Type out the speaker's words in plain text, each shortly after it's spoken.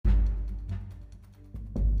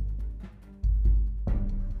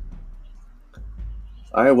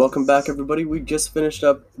All right, welcome back, everybody. We just finished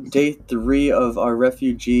up day 3 of our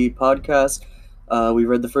Refugee podcast. We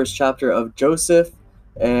read the first chapter of Joseph,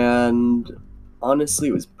 and honestly,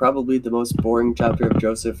 it was probably the most boring chapter of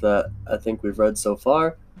Joseph that I think we've read so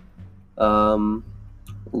far. Let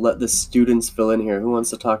the students fill in here. Who wants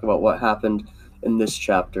to talk about what happened in this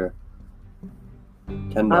chapter?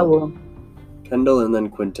 Kendall. I will. Kendall and then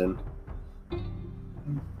Quentin.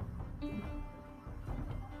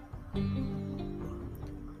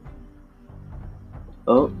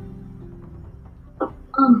 Oh.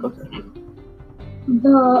 Okay.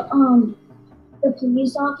 The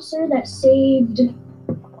police officer that saved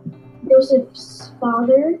Joseph's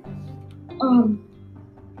father,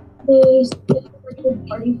 they did a big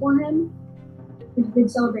party for him, a big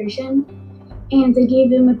celebration, and they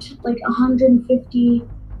gave him 150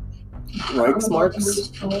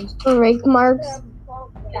 Reichsmarks? Reichsmarks?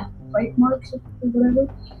 Yeah, Reichsmarks or whatever.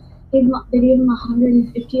 They gave him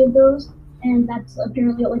 150 of those, and that's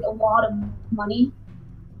apparently like a lot of money.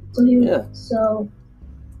 So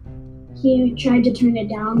he tried to turn it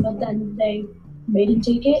down, but then they made him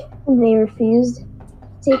take it. And they refused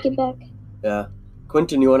to take it back. Yeah.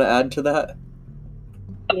 Quentin, you want to add to that?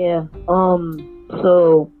 Yeah.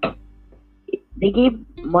 So they gave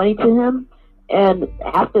money to him, and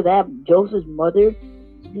after that, Joseph's mother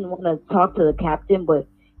didn't want to talk to the captain, but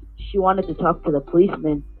she wanted to talk to the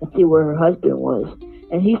policeman and see where her husband was.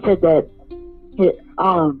 And he said that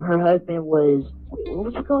her husband was, what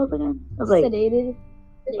was it called again? It was like sedated.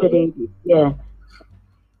 Yeah.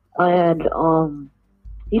 And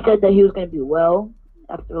he said that he was gonna be well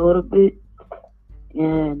after a little bit,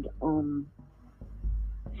 and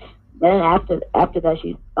then after that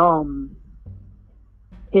she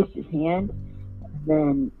kissed his hand.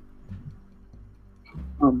 Then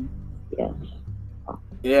yes.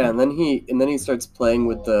 Yeah, and then he starts playing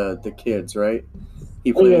with the kids, right?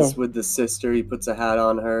 He plays with the sister. He puts a hat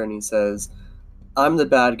on her, and he says, "I'm the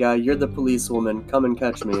bad guy. You're the policewoman. Come and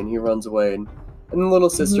catch me." And he runs away, and the little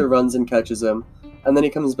sister runs and catches him. And then he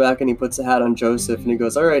comes back and he puts a hat on Joseph, and he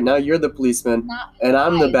goes, "All right, now you're the policeman, and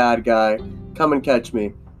I'm the bad guy. Come and catch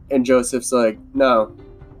me." And Joseph's like, "No,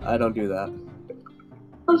 I don't do that."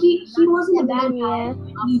 Well, he wasn't the bad guy.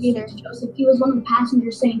 He gave it to Joseph. He was one of the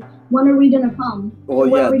passengers saying, "When are we gonna come?" Well,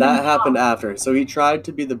 yeah, that happened after. So he tried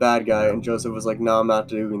to be the bad guy, and Joseph was like, "No, I'm not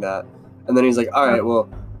doing that." And then he's like, "All right, well,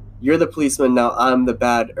 you're the policeman now. I'm the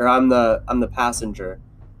passenger."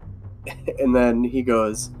 And then he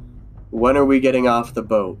goes, "When are we getting off the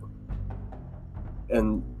boat?"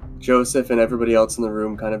 And Joseph and everybody else in the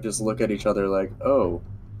room kind of just look at each other like, "Oh,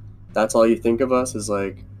 that's all you think of us is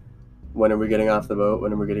like, when are we getting off the boat?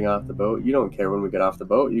 When are we getting off the boat? You don't care when we get off the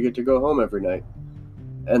boat. You get to go home every night."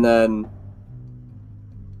 And then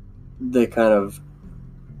they kind of,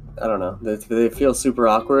 I don't know, they feel super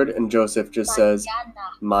awkward, and Joseph just says,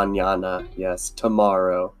 "Mañana." Yes,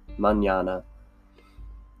 tomorrow. Mañana.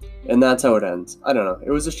 And that's how it ends. I don't know.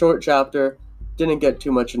 It was a short chapter. Didn't get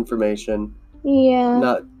too much information. Yeah.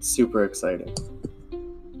 Not super exciting.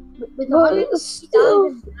 With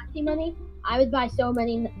 $150 Nazi money, I would buy so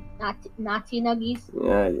many Nazi nuggies.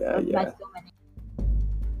 Yeah. Buy so many.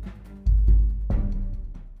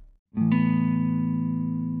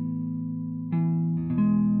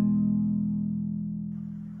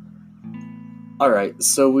 Alright,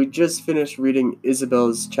 so we just finished reading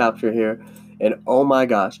Isabel's chapter here, and oh my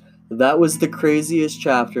gosh, that was the craziest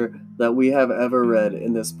chapter that we have ever read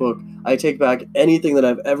in this book. I take back anything that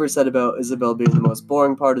I've ever said about Isabel being the most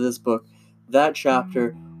boring part of this book. That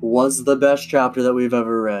chapter was the best chapter that we've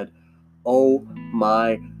ever read. Oh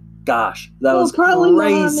my gosh, that was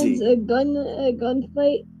crazy. A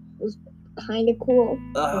gunfight was kind of cool.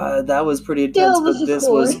 That was pretty intense, but this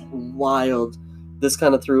was wild. This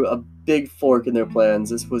kind of threw a big fork in their plans.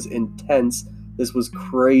 This was intense. This was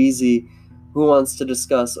crazy. Who wants to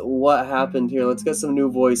discuss what happened here? Let's get some new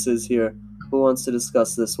voices here. Who wants to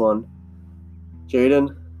discuss this one?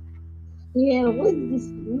 Jaden? Yeah, what is this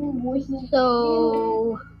new voices?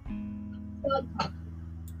 So,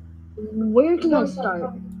 where can I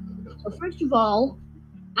start? So first of all,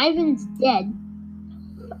 Ivan's dead.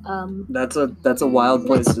 That's a wild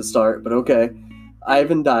place to start, but okay.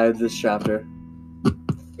 Ivan died this chapter.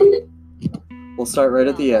 We'll start right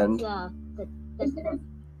at the end.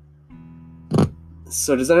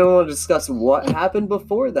 So does anyone want to discuss what happened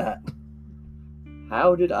before that?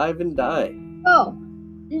 How did Ivan die? Oh,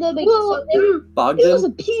 Bogdan? It was a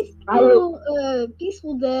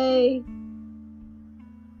peaceful day.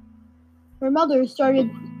 Her mother started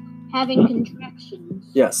having contractions.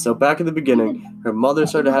 Yes, so back at the beginning, her mother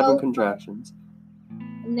started having contractions.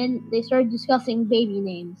 And then they started discussing baby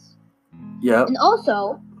names. Yeah. And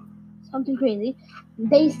also, something crazy,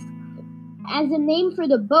 as a name for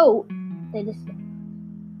the boat,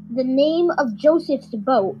 the name of Joseph's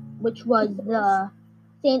boat, which was the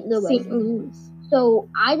St. Louis. So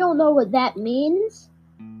I don't know what that means,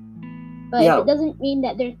 but if it doesn't mean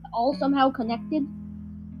that they're all somehow connected,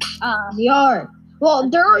 they are. Well,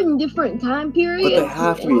 they're in different time periods. But they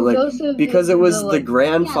have to be, like, Joseph because it was the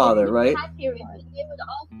grandfather, yeah, right? Time period, but they would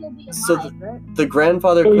all still be alive, So right? the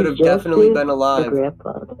grandfather could have definitely been alive. The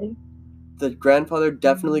grandfather. The grandfather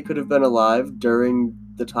definitely could have been alive during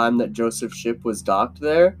the time that Joseph's ship was docked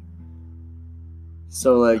there.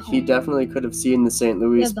 So, like, he definitely could have seen the St.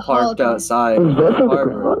 Louis parked outside Was the Joseph the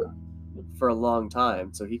harbor grandfather? for a long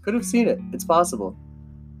time. So he could have seen it. It's possible.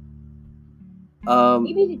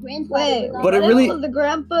 Maybe the grandfather. But it really- the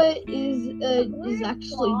grandpa is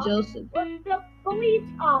actually Joseph. Was the police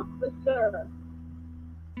officer.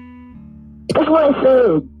 That's what I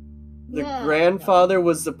said. The grandfather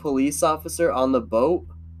was the police officer on the boat?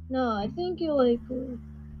 No, I think our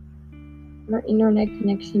internet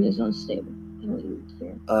connection is unstable. I don't even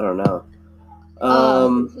care. I don't know.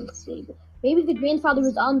 Maybe the grandfather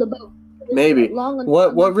was on the boat. Maybe.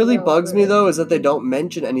 What really bugs me, though, is that they don't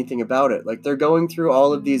mention anything about it. Like, they're going through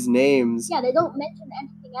all of these names. Yeah, they don't mention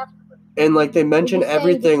anything afterwards. And, like, they mention They just say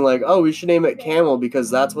everything, like, oh, we should name it Camel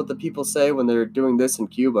because that's what the people say when they're doing this in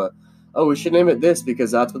Cuba. Oh, we should name it this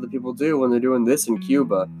because that's what the people do when they're doing this in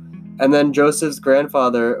Cuba. And then Isabel's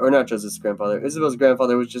grandfather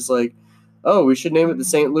was just like, oh, we should name it the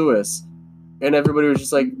St. Louis. And everybody was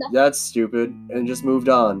just like, that's stupid, and just moved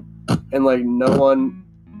on. And, like, no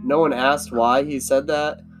one asked why he said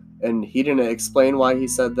that, and he didn't explain why he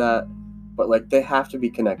said that. But, like, they have to be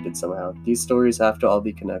connected somehow. These stories have to all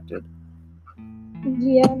be connected.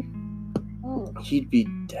 Yeah. He'd be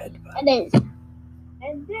dead by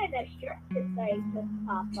And then a shark decided to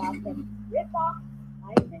pop off and rip off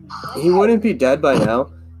Ivan. He wouldn't be dead by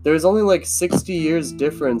now. There's only like 60 years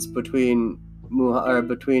difference between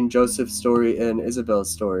Joseph's story and Isabel's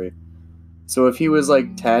story. So if he was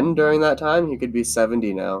like 10 during that time, he could be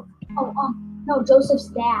 70 now. No, Joseph's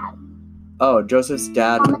dad. Oh, Joseph's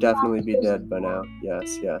dad would definitely be dead by now.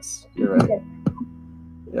 Yes, you're right.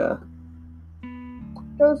 Yeah.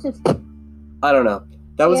 Joseph's. I don't know.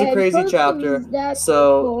 That was a crazy Joseph's chapter. dad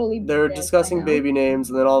So totally they were dead by discussing now. baby names,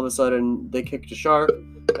 and then all of a sudden they kicked a shark,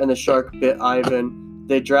 and the shark bit Ivan.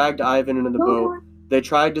 They dragged Ivan into the boat. They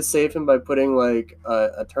tried to save him by putting like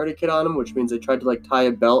a tourniquet on him, which means they tried to like tie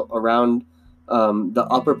a belt around the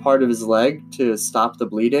upper part of his leg to stop the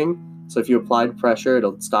bleeding. So if you applied pressure,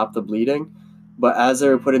 it'll stop the bleeding. But as they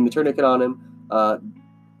were putting the tourniquet on him,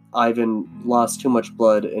 Ivan lost too much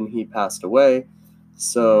blood and he passed away.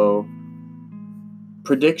 So,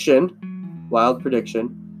 wild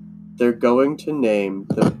prediction, they're going to name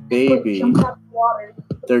the baby.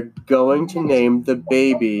 They're going to name the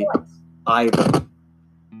baby Ivan.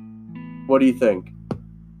 What do you think?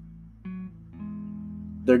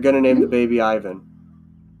 They're gonna name the baby Ivan.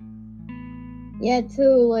 Yeah,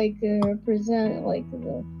 to represent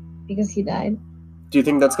because he died. Do you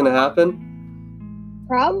think that's gonna happen?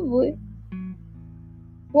 Probably.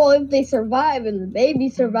 Well, if they survive and the baby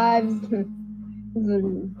survives,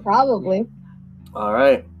 then probably. All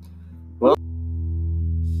right. Well.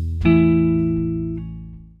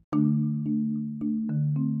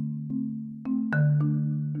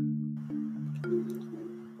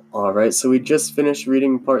 All right, so we just finished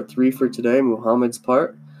reading part 3 for today, Muhammad's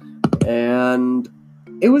part, and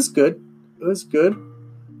it was good. They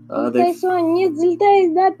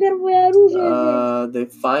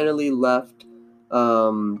finally left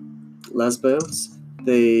Lesbos.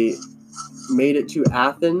 They made it to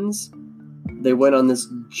Athens. They went on this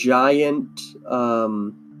giant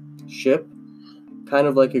ship, kind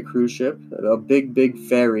of like a cruise ship, a big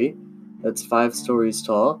ferry that's 5 stories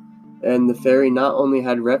tall. And the ferry not only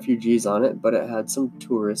had refugees on it, but it had some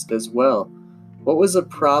tourists as well. What was a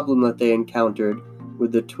problem that they encountered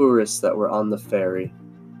with the tourists that were on the ferry?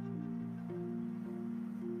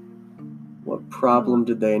 What problem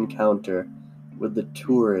did they encounter with the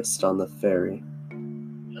tourists on the ferry?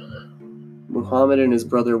 Muhammad and his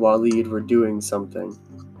brother Walid were doing something,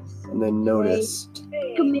 and they noticed.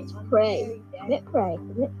 Commit pray. But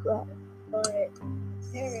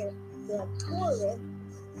the tourists.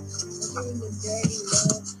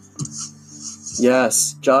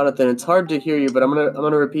 Yes, Jonathan, it's hard to hear you, but I'm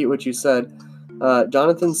gonna repeat what you said.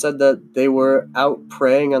 Jonathan said that they were out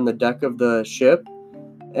praying on the deck of the ship,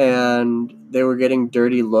 and they were getting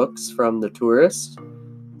dirty looks from the tourists,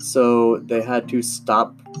 so they had to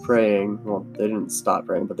stop praying. Well, they didn't stop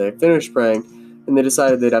praying, but they finished praying, and they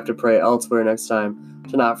decided they'd have to pray elsewhere next time.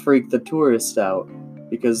 to not freak the tourists out,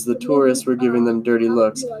 because the tourists were giving them dirty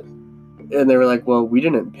looks. And they were like, well, we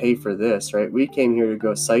didn't pay for this, right? We came here to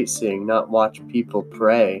go sightseeing, not watch people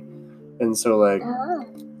pray. And so, like,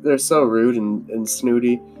 they're so rude and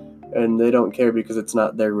snooty, and they don't care because it's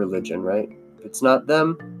not their religion, right? If it's not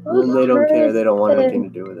them, then they don't care. They don't want anything to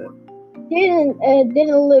do with it.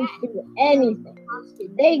 Didn't live through anything.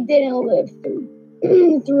 They didn't live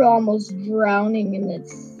through almost drowning in the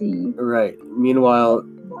sea. Right. Meanwhile,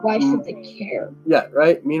 why should they care? Yeah,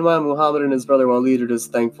 right. Meanwhile, Muhammad and his brother Walid are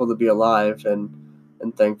just thankful to be alive and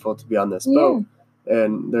thankful to be on this boat,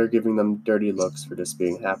 and they're giving them dirty looks for just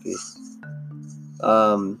being happy.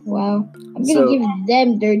 Wow, I'm gonna give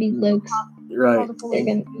them dirty looks. Right. They're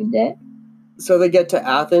gonna do that. So they get to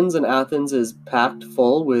Athens, and Athens is packed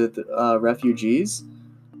full with refugees,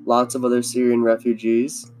 lots of other Syrian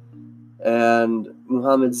refugees. And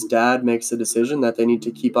Muhammad's dad makes a decision that they need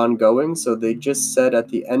to keep on going. So they just said at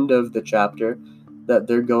the end of the chapter that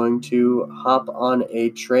they're going to hop on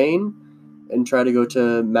a train and try to go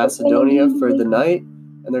to Macedonia for the night.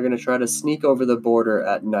 And they're going to try to sneak over the border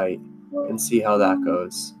at night and see how that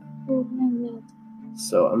goes.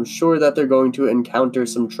 So I'm sure that they're going to encounter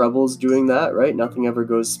some troubles doing that, right? Nothing ever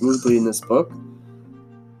goes smoothly in this book.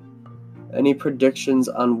 Any predictions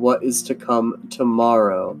on what is to come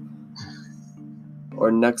tomorrow? Or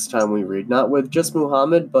next time we read, not with just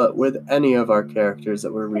Muhammad, but with any of our characters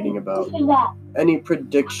that we're reading about. Any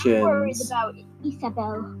predictions? I'm worried about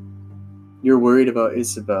Isabel. You're worried about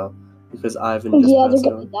Isabel because Ivan just passed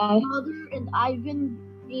they're away. gonna die. Mother and Ivan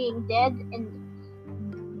being dead,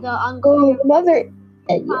 and the uncle mother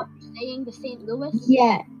staying to St. Louis.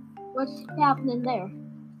 Yeah. What's happening there?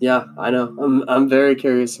 Yeah, I know. I'm very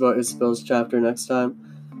curious about Isabel's chapter next time.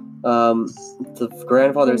 The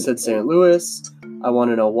grandfather said St. Louis. I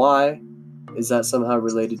want to know why. Is that somehow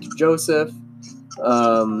related to Joseph?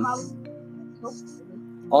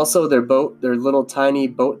 Also, their little tiny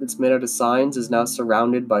boat that's made out of signs is now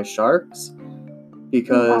surrounded by sharks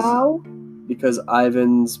because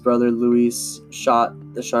Ivan's brother Luis shot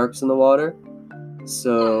the sharks in the water.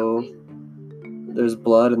 So there's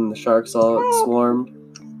blood and the sharks all swarmed.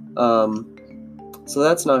 So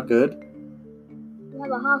that's not good.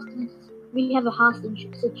 We have a hostage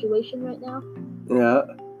situation right now. Yeah.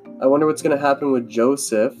 I wonder what's going to happen with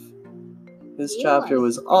Joseph. His chapter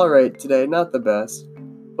was alright today, not the best,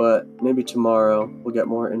 but maybe tomorrow will get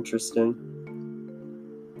more interesting.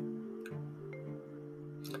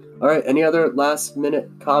 Alright, any other last minute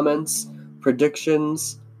comments,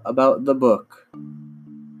 predictions about the book?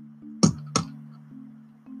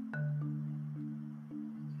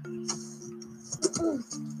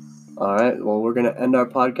 Alright, well, we're going to end our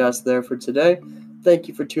podcast there for today. Thank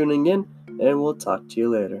you for tuning in, and we'll talk to you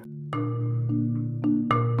later.